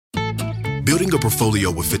Building a portfolio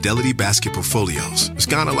with Fidelity Basket Portfolios is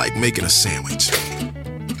kind of like making a sandwich.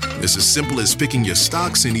 It's as simple as picking your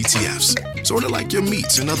stocks and ETFs, sort of like your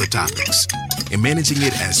meats and other toppings, and managing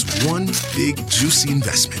it as one big, juicy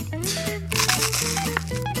investment.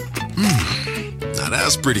 Now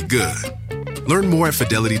that's pretty good. Learn more at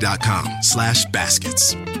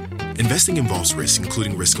fidelity.com/baskets. Investing involves risk,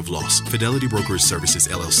 including risk of loss. Fidelity Brokerage Services,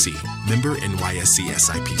 LLC. Member NYSE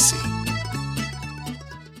SIPC.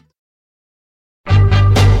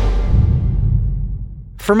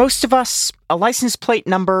 For most of us, a license plate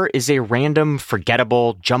number is a random,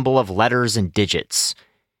 forgettable jumble of letters and digits.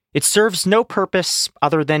 It serves no purpose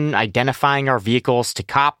other than identifying our vehicles to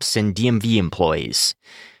cops and DMV employees.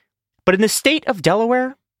 But in the state of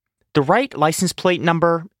Delaware, the right license plate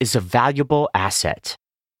number is a valuable asset.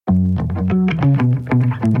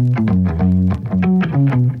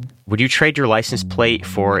 Would you trade your license plate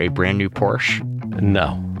for a brand new Porsche?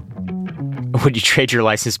 No. Would you trade your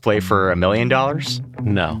license plate for $1 million?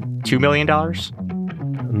 No. $2 million?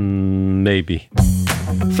 Maybe.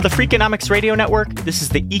 For the Freakonomics Radio Network, this is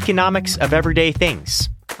the economics of everyday things.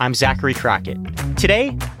 I'm Zachary Crockett.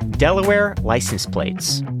 Today, Delaware license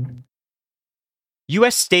plates.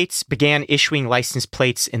 U.S. states began issuing license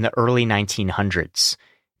plates in the early 1900s.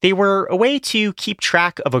 They were a way to keep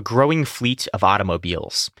track of a growing fleet of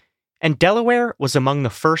automobiles, and Delaware was among the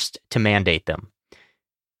first to mandate them.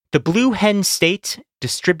 The Blue Hen State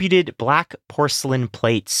distributed black porcelain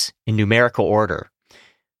plates in numerical order.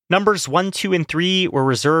 Numbers 1, 2, and 3 were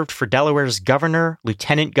reserved for Delaware's governor,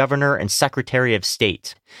 lieutenant governor, and secretary of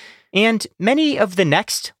state. And many of the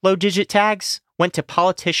next low-digit tags went to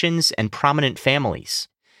politicians and prominent families.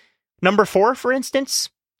 Number 4, for instance,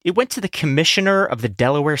 it went to the commissioner of the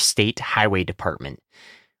Delaware State Highway Department.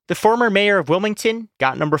 The former mayor of Wilmington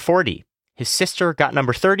got number 40, his sister got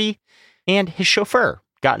number 30, and his chauffeur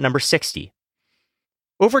got number 60.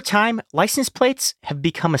 Over time, license plates have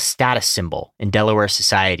become a status symbol in Delaware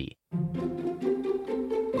society.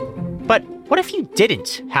 But what if you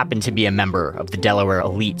didn't happen to be a member of the Delaware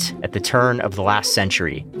elite at the turn of the last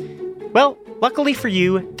century? Well, luckily for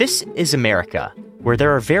you, this is America, where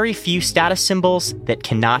there are very few status symbols that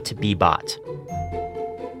cannot be bought.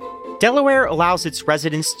 Delaware allows its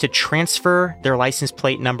residents to transfer their license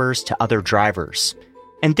plate numbers to other drivers,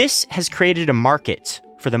 and this has created a market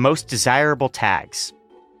for the most desirable tags.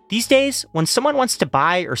 These days, when someone wants to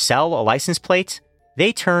buy or sell a license plate,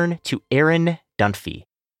 they turn to Aaron Dunphy.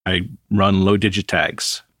 I run low-digit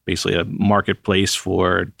tags, basically a marketplace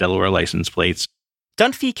for Delaware license plates.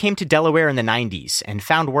 Dunphy came to Delaware in the 90s and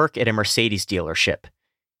found work at a Mercedes dealership.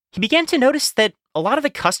 He began to notice that a lot of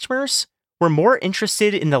the customers were more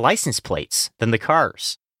interested in the license plates than the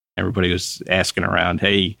cars. Everybody was asking around,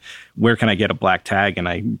 hey, where can I get a black tag? And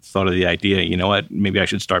I thought of the idea, you know what, maybe I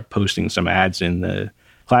should start posting some ads in the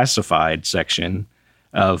classified section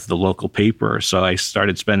of the local paper. So I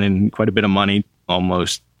started spending quite a bit of money,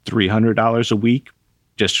 almost $300 a week,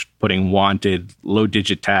 just putting wanted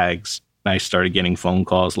low-digit tags. I started getting phone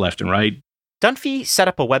calls left and right. Dunphy set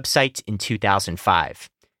up a website in 2005.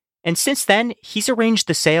 And since then, he's arranged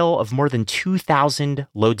the sale of more than 2,000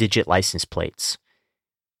 low-digit license plates.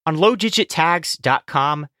 On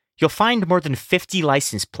lowdigittags.com, you'll find more than 50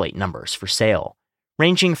 license plate numbers for sale,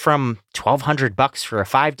 ranging from $1,200 for a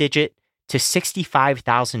 5-digit to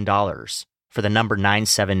 $65,000 for the number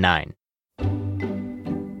 979.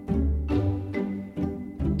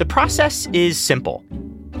 The process is simple.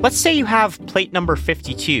 Let's say you have plate number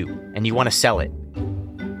 52 and you want to sell it.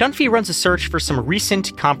 Dunphy runs a search for some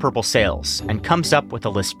recent comparable sales and comes up with a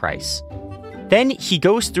list price. Then he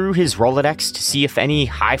goes through his Rolodex to see if any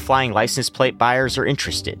high-flying license plate buyers are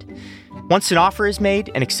interested. Once an offer is made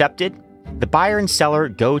and accepted, the buyer and seller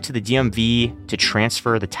go to the DMV to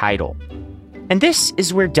transfer the title. And this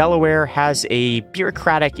is where Delaware has a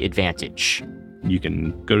bureaucratic advantage. You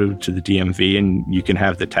can go to the DMV and you can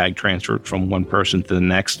have the tag transferred from one person to the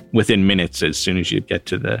next within minutes as soon as you get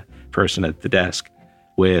to the person at the desk.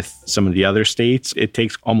 With some of the other states, it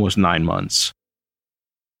takes almost 9 months.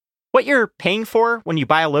 What you're paying for when you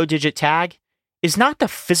buy a low-digit tag is not the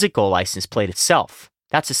physical license plate itself.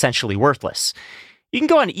 That's essentially worthless. You can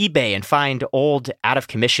go on eBay and find old,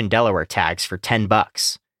 out-of-commission Delaware tags for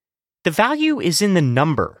 $10. The value is in the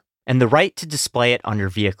number and the right to display it on your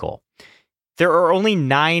vehicle. There are only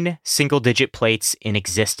 9 single-digit plates in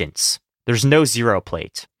existence. There's no 0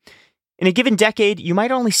 plate. In a given decade, you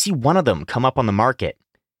might only see one of them come up on the market.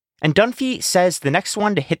 And Dunphy says the next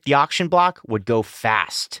one to hit the auction block would go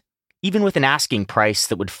fast, even with an asking price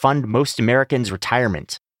that would fund most Americans'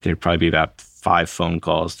 retirement. There'd probably be about 5 phone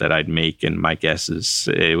calls that I'd make, and my guess is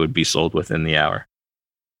it would be sold within the hour.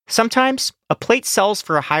 Sometimes a plate sells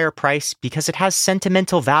for a higher price because it has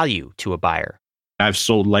sentimental value to a buyer. I've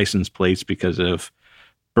sold license plates because of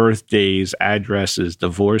birthdays, addresses,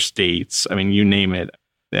 divorce dates. I mean, you name it.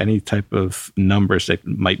 Any type of numbers that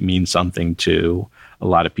might mean something to a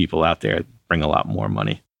lot of people out there bring a lot more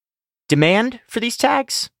money. Demand for these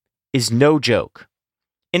tags is no joke.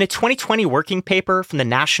 In a 2020 working paper from the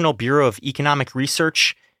National Bureau of Economic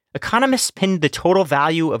Research, economists pinned the total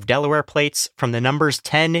value of Delaware plates from the numbers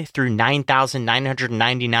 10 through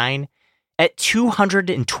 9,999 at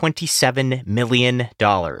 $227 million.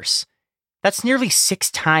 That's nearly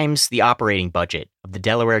 6 times the operating budget of the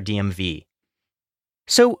Delaware DMV.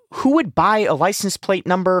 So who would buy a license plate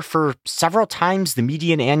number for several times the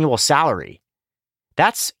median annual salary?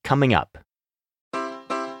 That's coming up.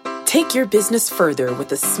 Take your business further with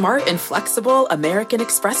the smart and flexible American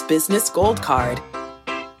Express Business Gold Card.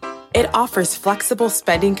 It offers flexible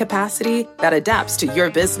spending capacity that adapts to your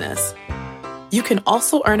business. You can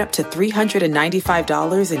also earn up to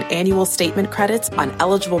 $395 in annual statement credits on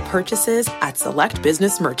eligible purchases at select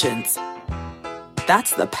business merchants.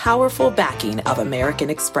 That's the powerful backing of American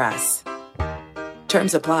Express.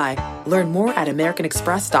 Terms apply. Learn more at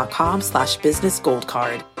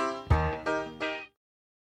americanexpress.com/businessgoldcard.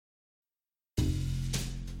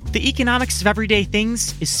 The Economics of Everyday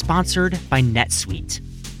Things is sponsored by NetSuite.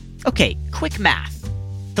 Okay, quick math.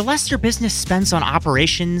 The less your business spends on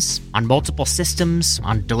operations, on multiple systems,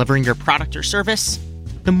 on delivering your product or service,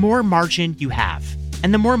 the more margin you have,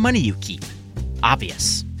 and the more money you keep.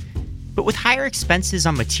 Obvious. But with higher expenses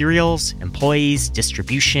on materials, employees,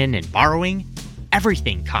 distribution, and borrowing,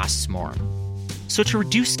 everything costs more. So to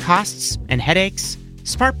reduce costs and headaches,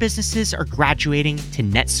 smart businesses are graduating to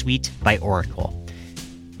NetSuite by Oracle.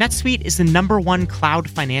 NetSuite is the #1 cloud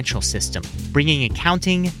financial system, bringing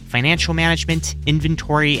accounting, financial management,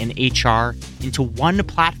 inventory, and HR into one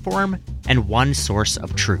platform and one source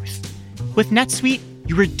of truth. With NetSuite,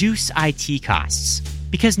 you reduce IT costs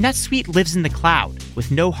because NetSuite lives in the cloud with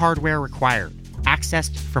no hardware required,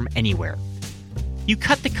 accessed from anywhere. You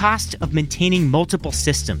cut the cost of maintaining multiple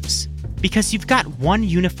systems because you've got one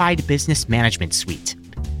unified business management suite.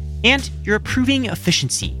 And you're improving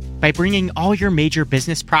efficiency by bringing all your major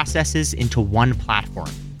business processes into one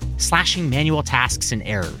platform, slashing manual tasks and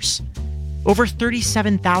errors. Over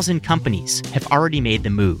 37,000 companies have already made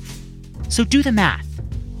the move. So do the math.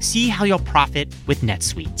 See how you'll profit with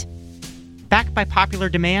NetSuite. Backed by popular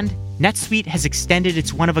demand, NetSuite has extended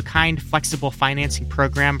its one-of-a-kind flexible financing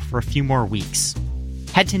program for a few more weeks.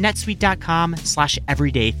 Head to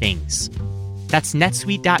netsuite.com/everydaythings. That's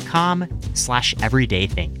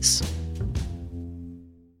netsuite.com/everydaythings.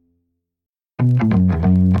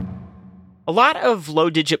 A lot of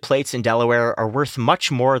low-digit plates in Delaware are worth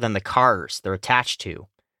much more than the cars they're attached to.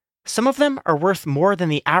 Some of them are worth more than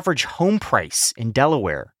the average home price in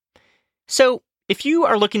Delaware. So, if you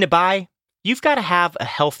are looking to buy, you've got to have a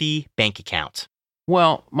healthy bank account.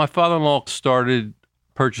 Well, my father-in-law started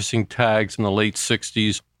purchasing tags in the late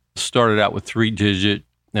 60s, started out with 3-digit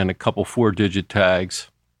and a couple 4-digit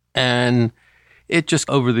tags. And it just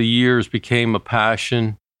over the years became a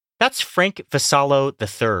passion. That's Frank Vassallo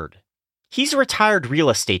III. He's a retired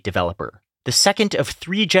real estate developer, the second of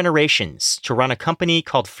 3 generations to run a company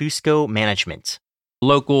called Fusco Management.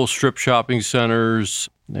 Local strip shopping centers,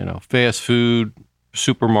 fast food,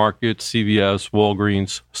 supermarkets, CVS,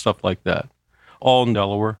 Walgreens, stuff like that. All in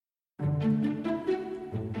Delaware.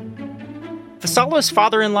 Vassallo's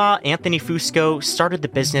father-in-law, Anthony Fusco, started the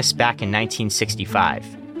business back in 1965.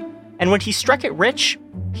 And when he struck it rich,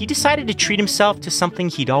 he decided to treat himself to something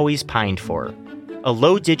he'd always pined for, a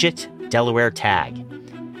low-digit Delaware tag.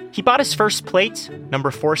 He bought his first plate,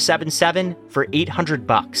 number 477, for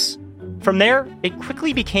 $800. From there, it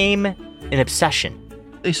quickly became an obsession.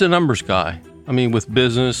 He's a numbers guy. With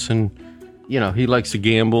business and, he likes to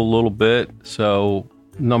gamble a little bit, so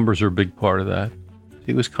numbers are a big part of that.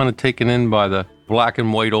 He was kind of taken in by the black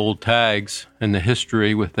and white old tags and the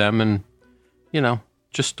history with them and,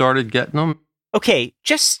 just started getting them. Okay,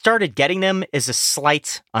 just started getting them is a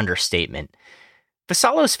slight understatement.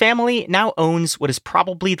 Vassallo's family now owns what is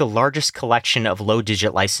probably the largest collection of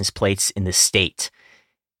low-digit license plates in the state.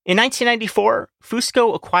 In 1994,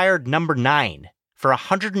 Fusco acquired number 9 for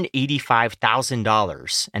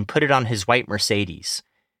 $185,000 and put it on his white Mercedes.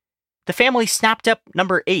 The family snapped up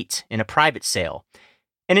number 8 in a private sale.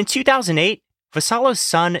 And in 2008, Vassallo's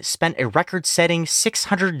son spent a record-setting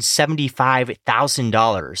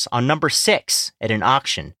 $675,000 on number 6 at an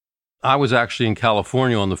auction. I was actually in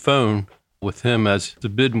California on the phone with him as the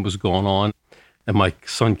bidding was going on. And my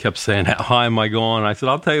son kept saying, "How high am I going?" I said,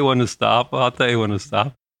 "I'll tell you when to stop. I'll tell you when to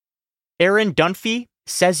stop." Aaron Dunphy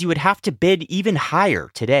says you would have to bid even higher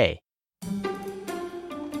today.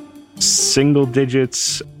 Single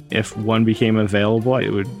digits, if one became available, it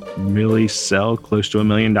would really sell close to $1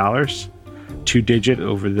 million. Two digit,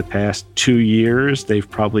 over the past 2 years, they've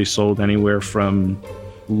probably sold anywhere from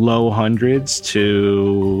low hundreds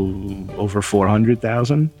to over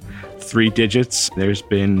 400,000. Three digits, there's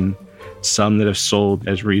been some that have sold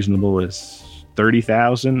as reasonable as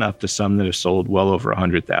 30,000 up to some that have sold well over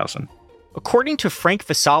 100,000. According to Frank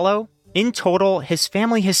Vassallo, in total, his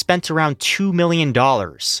family has spent around $2 million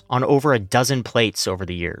on over a dozen plates over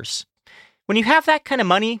the years. When you have that kind of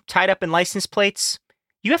money tied up in license plates,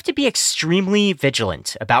 you have to be extremely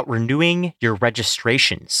vigilant about renewing your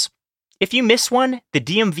registrations. If you miss one, the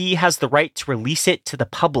DMV has the right to release it to the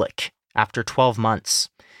public after 12 months.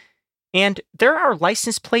 And there are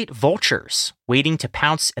license plate vultures waiting to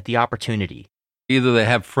pounce at the opportunity. Either they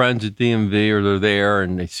have friends at DMV or they're there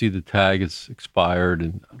and they see the tag is expired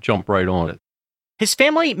and jump right on it. His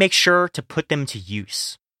family makes sure to put them to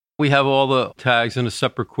use. We have all the tags in a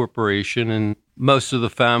separate corporation, and most of the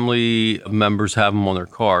family members have them on their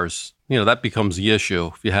cars. That becomes the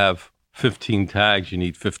issue. If you have 15 tags, you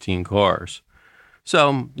need 15 cars.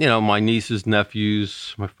 So, my nieces,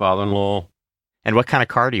 nephews, my father-in-law. And what kind of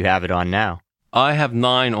car do you have it on now? I have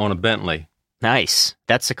 9 on a Bentley. Nice.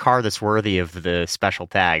 That's a car that's worthy of the special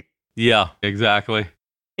tag. Yeah, exactly.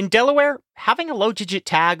 In Delaware, having a low-digit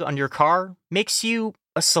tag on your car makes you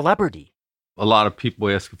a celebrity. A lot of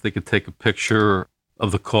people ask if they could take a picture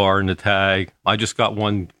of the car and the tag. I just got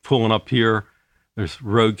one pulling up here. There's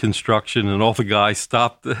road construction, and all the guys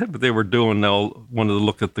stopped what they were doing. They all wanted to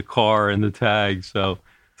look at the car and the tag, so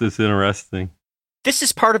it's interesting. This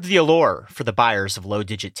is part of the allure for the buyers of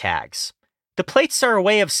low-digit tags. The plates are a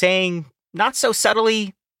way of saying, not so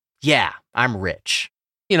subtly, yeah, I'm rich.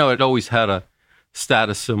 It always had a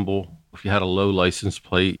status symbol. If you had a low license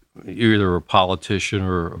plate, you're either a politician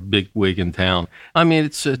or a big wig in town.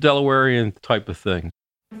 It's a Delawarean type of thing.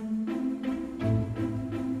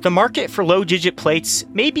 The market for low-digit plates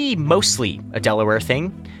may be mostly a Delaware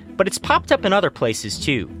thing, but it's popped up in other places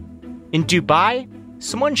too. In Dubai,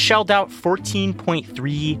 someone shelled out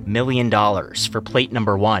 $14.3 million for plate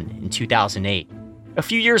number 1 in 2008. A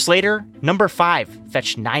few years later, number 5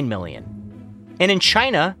 fetched $9 million. And in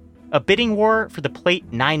China, a bidding war for the plate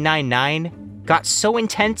 999 got so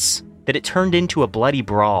intense that it turned into a bloody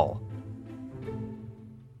brawl.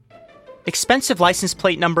 Expensive license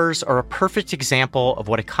plate numbers are a perfect example of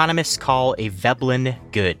what economists call a Veblen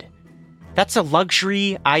good. That's a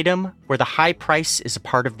luxury item where the high price is a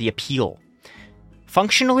part of the appeal.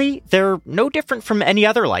 Functionally, they're no different from any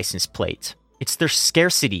other license plate. It's their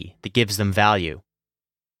scarcity that gives them value.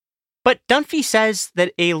 But Dunphy says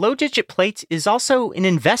that a low-digit plate is also an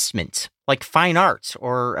investment, like fine art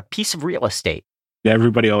or a piece of real estate.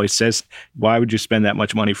 Everybody always says, why would you spend that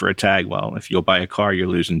much money for a tag? Well, if you'll buy a car, you're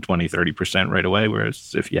losing 20, 30% right away.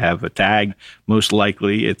 Whereas if you have a tag, most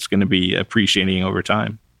likely it's going to be appreciating over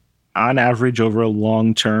time. On average, over a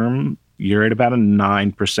long term, you're at about a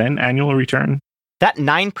 9% annual return. That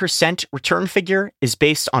 9% return figure is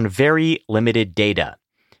based on very limited data.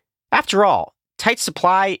 After all, tight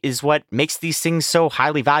supply is what makes these things so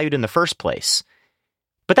highly valued in the first place.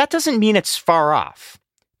 But that doesn't mean it's far off.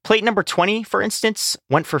 Plate number 20, for instance,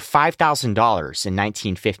 went for $5,000 in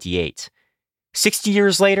 1958. 60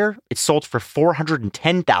 years later, it sold for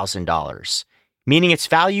 $410,000, meaning its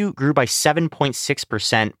value grew by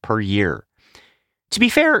 7.6% per year. To be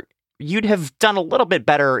fair, you'd have done a little bit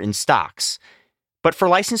better in stocks. But for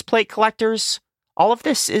license plate collectors, all of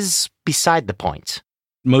this is beside the point.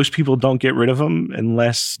 Most people don't get rid of them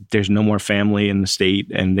unless there's no more family in the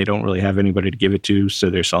state and they don't really have anybody to give it to, so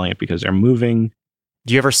they're selling it because they're moving.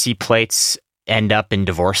 Do you ever see plates end up in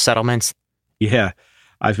divorce settlements? Yeah,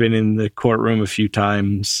 I've been in the courtroom a few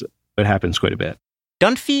times. It happens quite a bit.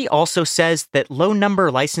 Dunphy also says that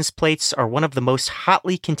low-number license plates are one of the most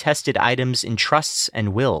hotly contested items in trusts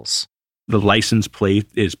and wills. The license plate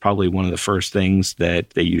is probably one of the first things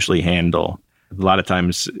that they usually handle. A lot of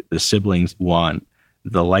times the siblings want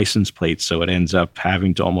the license plate, so it ends up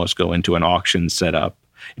having to almost go into an auction setup.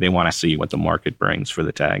 They want to see what the market brings for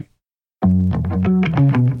the tag.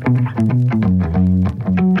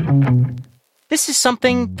 This is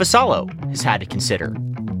something Vassallo has had to consider.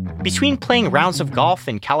 Between playing rounds of golf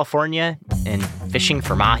in California and fishing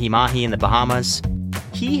for mahi-mahi in the Bahamas,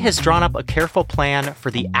 he has drawn up a careful plan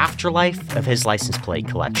for the afterlife of his license plate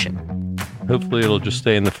collection. Hopefully it'll just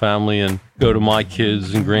stay in the family and go to my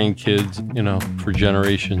kids and grandkids, for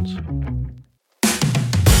generations.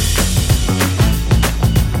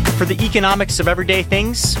 For the economics of everyday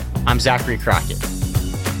things, I'm Zachary Crockett.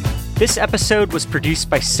 This episode was produced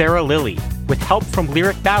by Sarah Lilly with help from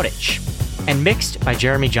Lyric Bowditch and mixed by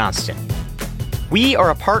Jeremy Johnston. We are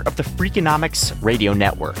a part of the Freakonomics Radio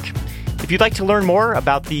Network. If you'd like to learn more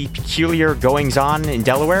about the peculiar goings-on in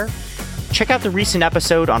Delaware, check out the recent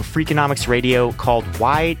episode on Freakonomics Radio called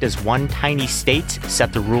Why Does One Tiny State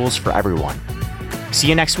Set the Rules for Everyone? See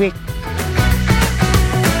you next week.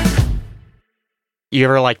 You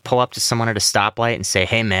ever pull up to someone at a stoplight and say,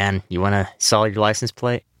 hey man, you want to sell your license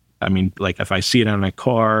plate? I mean, if I see it on a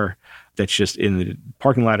car that's just in the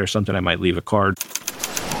parking lot or something, I might leave a card.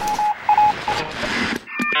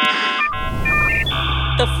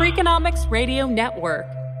 The Freakonomics Radio Network,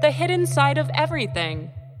 the hidden side of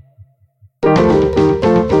everything.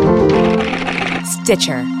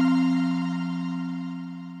 Stitcher.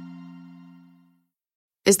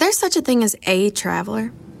 Is there such a thing as a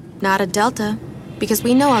traveler? Not a Delta. Because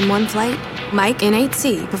we know on one flight, Mike in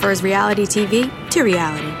 8C prefers reality TV to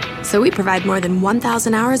reality. So we provide more than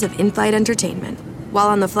 1,000 hours of in-flight entertainment. While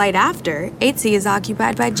on the flight after, 8C is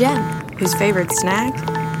occupied by Jen, whose favorite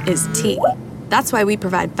snack is tea. That's why we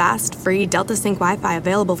provide fast, free Delta Sync Wi-Fi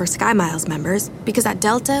available for SkyMiles members. Because at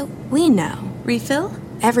Delta, we know. Refill?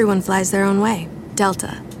 Everyone flies their own way.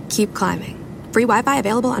 Delta. Keep climbing. Free Wi-Fi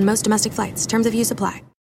available on most domestic flights. Terms of use apply.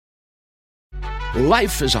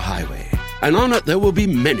 Life is a highway, and on it there will be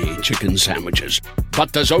many chicken sandwiches.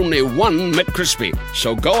 But there's only one McCrispy.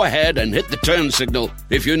 So go ahead and hit the turn signal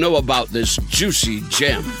if you know about this juicy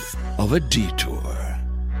gem of a detour.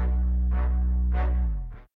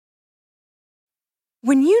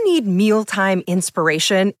 When you need mealtime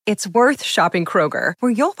inspiration, it's worth shopping Kroger,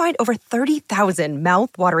 where you'll find over 30,000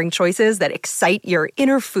 mouth-watering choices that excite your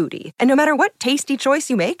inner foodie. And no matter what tasty choice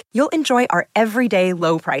you make, you'll enjoy our everyday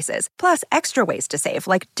low prices, plus extra ways to save,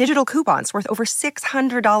 like digital coupons worth over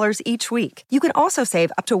 $600 each week. You can also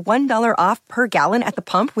save up to $1 off per gallon at the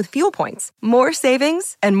pump with fuel points. More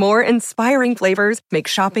savings and more inspiring flavors make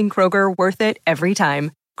shopping Kroger worth it every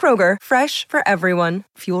time. Kroger, fresh for everyone.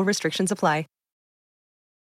 Fuel restrictions apply.